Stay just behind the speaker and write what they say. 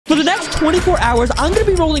For the next 24 hours, I'm going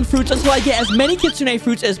to be rolling fruits until I get as many Kitsune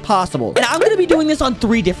fruits as possible. And I'm going to be doing this on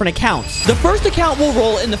 3 different accounts. The first account will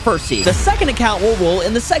roll in the first seed. The second account will roll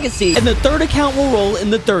in the second seed. And the third account will roll in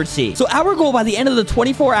the third seed. So our goal by the end of the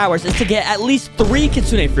 24 hours is to get at least 3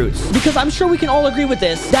 Kitsune fruits. Because I'm sure we can all agree with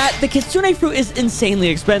this, that the Kitsune fruit is insanely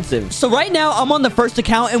expensive. So right now, I'm on the first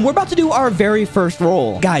account and we're about to do our very first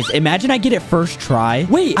roll. Guys, imagine I get it first try.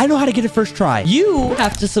 Wait, I know how to get it first try. You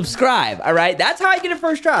have to subscribe, all right? That's how I get it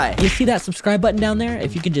first try. You see that subscribe button down there?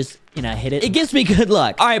 If you can just, you know, hit it. It gives me good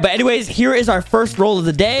luck. All right, but anyways, here is our first roll of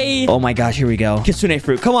the day. Oh my gosh, here we go. Kitsune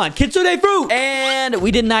fruit. Come on, Kitsune fruit. And we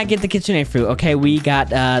did not get the Kitsune fruit. Okay, we got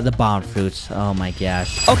the bomb fruits. Oh my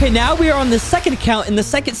gosh. Okay, now we are on the second account in the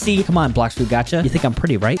second seed. Come on, Blox fruit, gotcha. You think I'm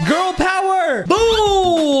pretty, right? Girl power.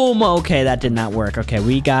 Boom. Okay, that did not work. Okay,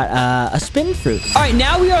 we got a spin fruit. All right,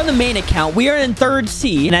 now we are on the main account. We are in third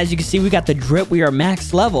seed. And as you can see, we got the drip. We are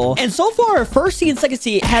max level. And so far, our first seed and second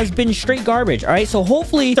seed has been straight garbage. All right, so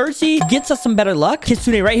hopefully third seed gets us some better luck.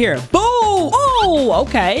 Kitsune right here. Boom. Oh,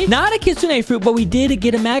 okay. Not a Kitsune fruit, but we did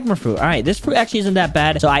get a magma fruit. All right, this fruit actually isn't that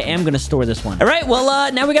bad. So I am going to store this one. All right,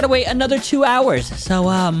 well, now we got to wait another 2 hours. So,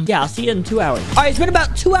 yeah, I'll see you in 2 hours. All right, it's been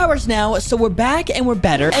about 2 hours now. So we're back and we're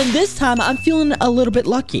better. And this time I'm feeling a little bit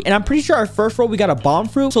lucky. And I'm pretty sure our first roll, we got a bomb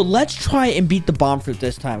fruit. So let's try and beat the bomb fruit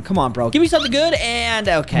this time. Come on, bro. Give me something good. And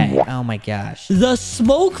okay. Oh my gosh. The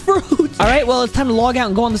smoke fruit. All right, well, it's time to log out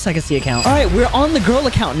and go on the second C account. All right, we're on the girl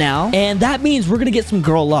account now. And that means we're going to get some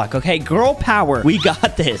girl luck. Okay, girl power. We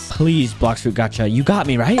got this. Please, Blox fruit, gotcha. You got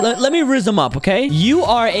me, right? Let me rizz them up, okay? You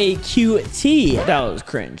are a QT. That was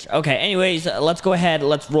cringe. Okay, anyways, let's go ahead.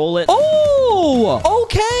 Let's roll it. Oh,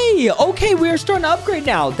 okay. Okay, we are starting to upgrade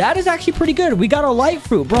now. That is actually pretty good. We got a light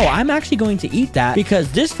fruit. Bro, I'm actually going to eat that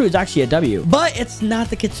because this fruit is actually a W. But it's not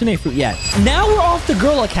the Kitsune fruit yet. Now we're off the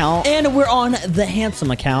girl account and we're on the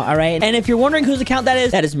handsome account, all right? And if you're wondering whose account that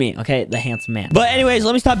is me, okay? The handsome man. But anyways,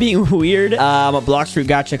 let me stop being weird. Blox fruit,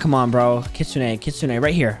 gotcha. Come on, bro. Kitsune,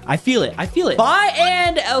 right here. I feel it. I feel it. Bye,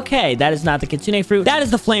 and okay, that is not the Kitsune fruit. That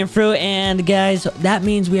is the flame fruit. And guys, that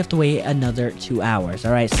means we have to wait another 2 hours,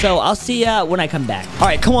 all right? So I'll see ya when I come back. All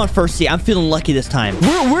right, come on, first C. I'm feeling lucky this time.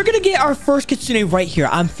 We're gonna get our first Kitsune right here.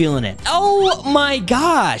 I'm feeling it. Oh my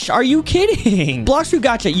gosh. Are you kidding? Blox fruit,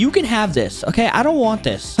 gotcha. You can have this, okay? I don't want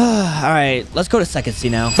this. All right, let's go to second C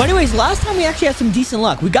now. But anyways, last time we actually had some decent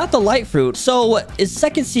luck. We got the light fruit. So is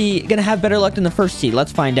second C gonna have better luck than the first C?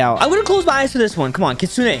 Let's find out. I'm gonna close my eyes for this one. Come on,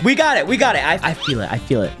 Kitsune. We got it. We got it. I feel it. I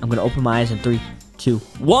feel it. I'm gonna open my eyes in 3, 2,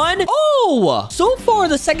 1. Oh, so far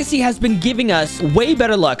the second C has been giving us way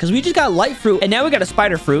better luck because we just got light fruit and now we got a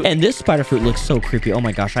spider fruit, and this spider fruit looks so creepy. Oh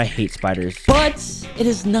my gosh, I hate spiders. But it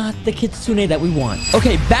is not the Kitsune that we want.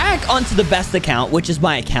 Okay, back onto the best account, which is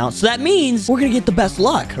my account. So that means we're gonna get the best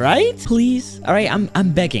luck, right? Please. All right,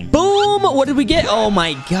 I'm begging. Boom. What did we get? Oh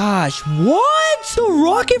my gosh. What? The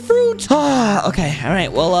rocket fruit? Okay. All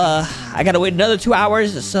right. Well, I gotta wait another 2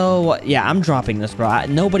 hours. So yeah, I'm dropping this, bro.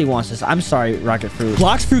 Nobody wants this. I'm sorry, rocket fruit.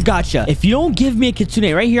 Blox fruit, gotcha. If you don't give me a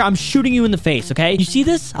Kitsune right here, I'm shooting you in the face, okay? You see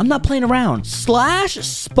this? I'm not playing around. Slash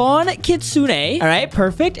spawn Kitsune. All right,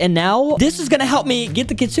 perfect. And now this is gonna help me get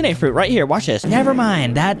the Kitsune fruit right here. Watch this. Never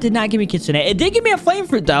mind. That did not give me Kitsune. It did give me a flame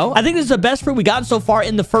fruit, though. I think this is the best fruit we got so far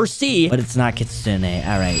in the first C, but it's not Kitsune.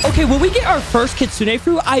 All right. Okay, when we get our first Kitsune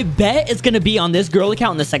fruit, I bet it's gonna be on this girl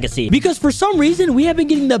account in the second C, because for some reason, we have been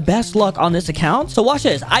getting the best luck on this account. So watch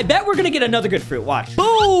this. I bet we're gonna get another good fruit. Watch.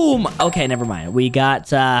 Boom. Okay, never mind. We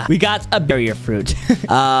got a barrier fruit.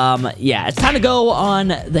 Yeah, it's time to go on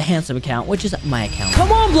the handsome account, which is my account.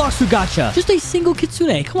 Come on, Blox fruit, gotcha. Just a single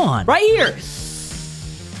Kitsune. Come on. Right here.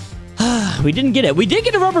 We didn't get it. We did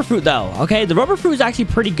get a rubber fruit, though. Okay, the rubber fruit is actually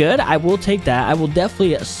pretty good. I will take that. I will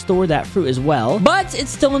definitely store that fruit as well. But it's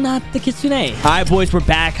still not the Kitsune. All right, boys, we're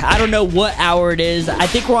back. I don't know what hour it is. I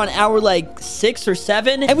think we're on hour, like, 6 or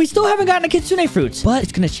 7. And we still haven't gotten a Kitsune fruit. But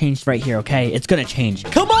it's going to change right here, okay? It's going to change.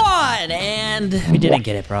 Come on! And we didn't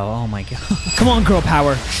get it, bro. Oh, my God. Come on, girl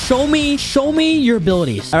power. Show me your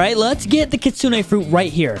abilities. All right, let's get the Kitsune fruit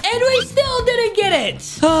right here. And we still didn't get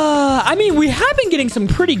it. I mean, we have been getting some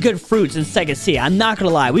pretty good fruits in second C. I'm not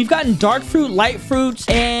gonna lie. We've gotten dark fruit, light fruits,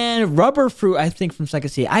 and rubber fruit, I think, from second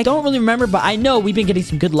C. I don't really remember, but I know we've been getting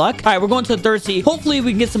some good luck. All right, we're going to the third C. Hopefully,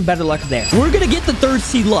 we can get some better luck there. We're gonna get the third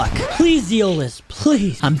C luck. Please, Zeolus,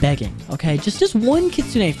 please. I'm begging, okay? Just one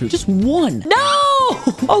Kitsune fruit. Just one.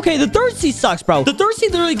 No! Okay, the third C sucks, bro. The third C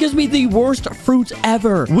literally gives me the worst fruits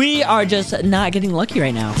ever. We are just not getting lucky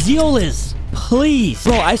right now. Zeolus, please.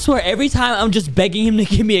 Bro, I swear every time I'm just begging him to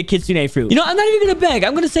give me a Kitsune fruit. You know, I'm not even gonna beg.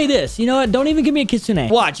 I'm gonna say this. You know what? Don't even give me a Kitsune.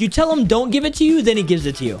 Watch. You tell him don't give it to you, then he gives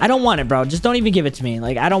it to you. I don't want it, bro. Just don't even give it to me.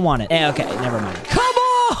 Like, I don't want it. Okay, never mind. Come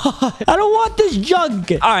on! god. I don't want this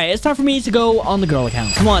junk. All right, it's time for me to go on the girl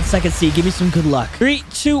account. Come on, second seed. Give me some good luck. 3,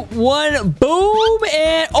 2, 1. Boom.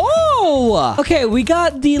 And oh, okay. We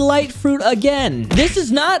got the light fruit again. This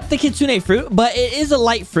is not the Kitsune fruit, but it is a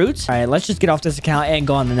light fruit. All right, let's just get off this account and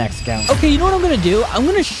go on the next account. Okay, you know what I'm going to do? I'm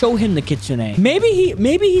going to show him the Kitsune. Maybe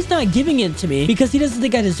he's not giving it to me because he doesn't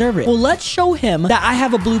think I deserve it. Well, let's show him that I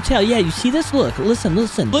have a blue tail. Yeah, you see this? Look, listen.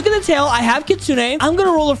 Look at the tail. I have Kitsune. I'm going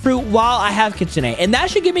to roll a fruit while I have Kitsune. And that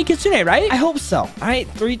should give me Kitsune, right? I hope so. All right,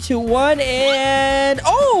 3, 2, 1. And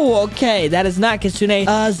oh, okay. That is not Kitsune.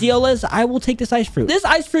 Zeolas, I will take this ice fruit. This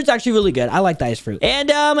ice fruit's actually really good. I like the ice fruit. And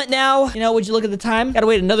now, you know, would you look at the time? Gotta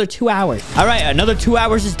wait another 2 hours. All right, another 2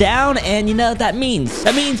 hours is down. And you know what that means?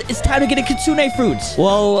 That means it's time to get a Kitsune fruit.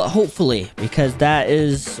 Well, hopefully, because that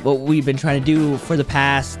is what we've been trying to do for the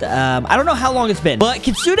past, I don't know how long it's been, but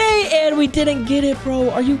Kitsune, and we didn't get it, bro.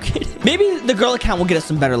 Are you kidding? Maybe the girl account will get us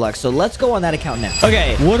some better luck. So let's go on that account now.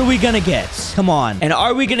 Okay, what are we gonna get? Come on. And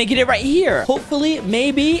are we gonna get it right here? Hopefully,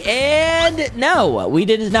 maybe. And no, we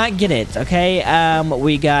did not get it. Okay,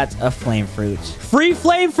 we got a flame fruit. Free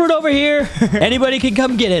flame fruit over here. Anybody can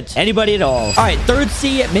come get it. Anybody at all. All right, third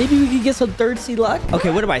C. Maybe we could get some third C luck.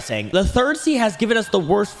 Okay, what am I saying? The third C has given us the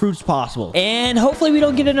worst fruits possible. And hopefully we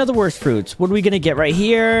don't get another worst fruits. What are we gonna get right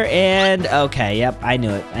here? And okay, yep, I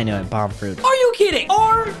knew it. Bomb fruit. Are you kidding?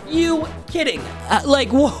 Are you kidding?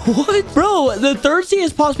 Like, what? Bro, the third C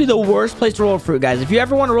is possibly the worst place to roll a fruit, guys. If you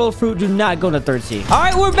ever want to roll a fruit, do not go to third C. All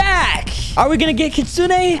right, we're back. Are we gonna get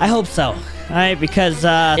Kitsune? I hope so. All right, because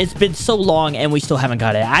it's been so long and we still haven't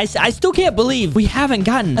got it. I still can't believe we haven't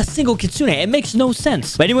gotten a single Kitsune. It makes no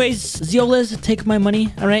sense. But anyways, Zeolas, take my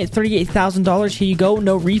money. All right, $38,000. Here you go.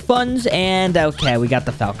 No refunds. And okay, we got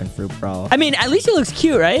the falcon fruit, bro. I mean, at least he looks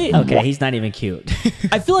cute, right? Okay, he's not even cute.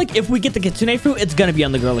 I feel like if we get the Kitsune fruit, it's gonna be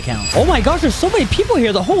on the girl account. Oh my gosh, there's so many people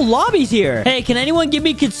here. The whole lobby's here. Hey, can anyone give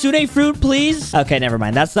me Kitsune fruit, please? Okay, never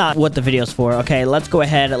mind. That's not what the video's for. Okay, let's go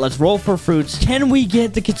ahead. Let's roll for fruits. Can we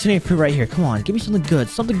get the Kitsune fruit right here? Come on, give me something good.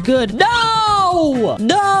 Something good. No!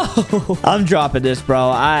 No! I'm dropping this, bro.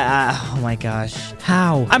 Oh my gosh.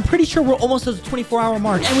 How? I'm pretty sure we're almost at the 24-hour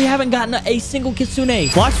mark, and we haven't gotten a single Kitsune.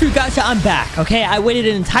 Blox fruit, gotcha. I'm back. Okay, I waited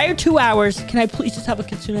an entire 2 hours. Can I please just have a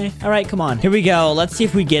Kitsune? All right, come on. Here we go. Let's see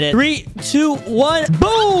if we get it. 3, 2, 1.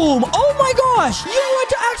 Boom! Oh my gosh! You want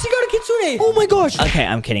to actually go to Kitsune? Oh my gosh! Okay,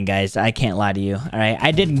 I'm kidding, guys. I can't lie to you. All right,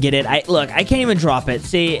 I didn't get it. Look, I can't even drop it.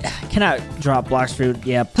 See, cannot drop Blox fruit.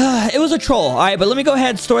 Yep. It was a troll. All right, but let me go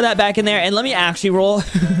ahead and store that back in there, and let me actually roll.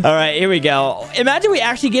 All right, here we go. Imagine we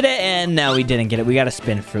actually get it, and no, we didn't get it. We got a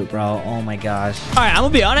spin fruit, bro. Oh my gosh. All right, I'm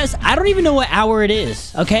gonna be honest. I don't even know what hour it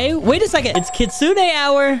is. Okay, wait a second. It's Kitsune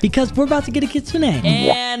hour because we're about to get a Kitsune,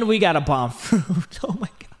 and we got a bomb fruit. Oh my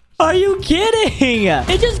god. Are you kidding?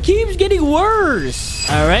 It just keeps getting worse.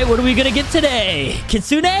 All right, what are we gonna get today?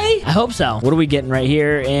 Kitsune? I hope so. What are we getting right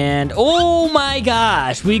here? And oh my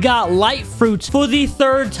gosh, we got light fruits for the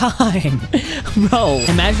third time. Bro,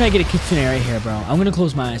 imagine I get a Kitsune right here, bro. I'm gonna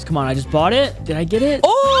close my eyes. Come on, I just bought it. Did I get it?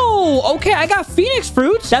 Oh, okay, I got Phoenix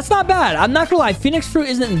fruits. That's not bad. I'm not gonna lie, Phoenix fruit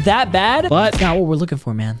isn't that bad, but not what we're looking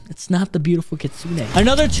for, man. It's not the beautiful Kitsune.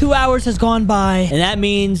 Another 2 hours has gone by, and that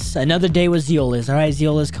means another day with Zeolas. All right,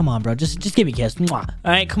 Zeolas, come on, bro. Just give me a kiss. Mwah.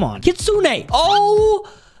 All right, come on. Kitsune. Oh,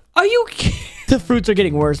 are you kidding? The fruits are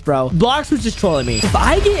getting worse, bro. Blox was just trolling me. If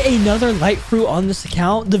I get another light fruit on this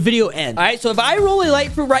account, the video ends. All right, so if I roll a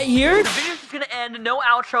light fruit right here, the video's just gonna end. No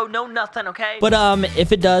outro, no nothing, okay? But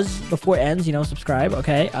if it does before it ends, you know, subscribe,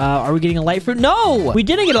 okay? Are we getting a light fruit? No, we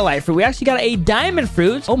didn't get a light fruit. We actually got a diamond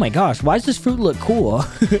fruit. Oh my gosh, why does this fruit look cool?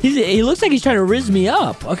 He looks like he's trying to rizz me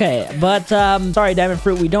up. Okay, but sorry, diamond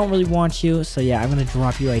fruit, we don't really want you. So yeah, I'm gonna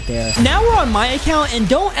drop you right there. Now we're on my account, and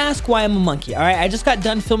don't ask why I'm a monkey. All right, I just got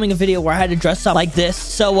done filming a video where I had to dress up like this,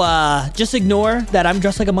 so just ignore that I'm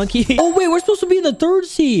dressed like a monkey. Oh wait, we're supposed to be in the third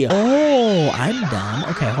C. Oh, I'm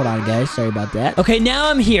dumb. Okay, hold on, guys. Sorry about that. Okay, now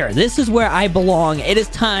I'm here. This is where I belong. It is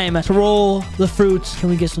time to roll the fruits. Can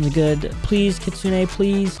we get something good? Please, Kitsune,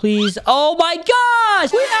 please, please. Oh my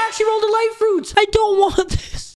gosh! We actually rolled the light fruits. I don't want this.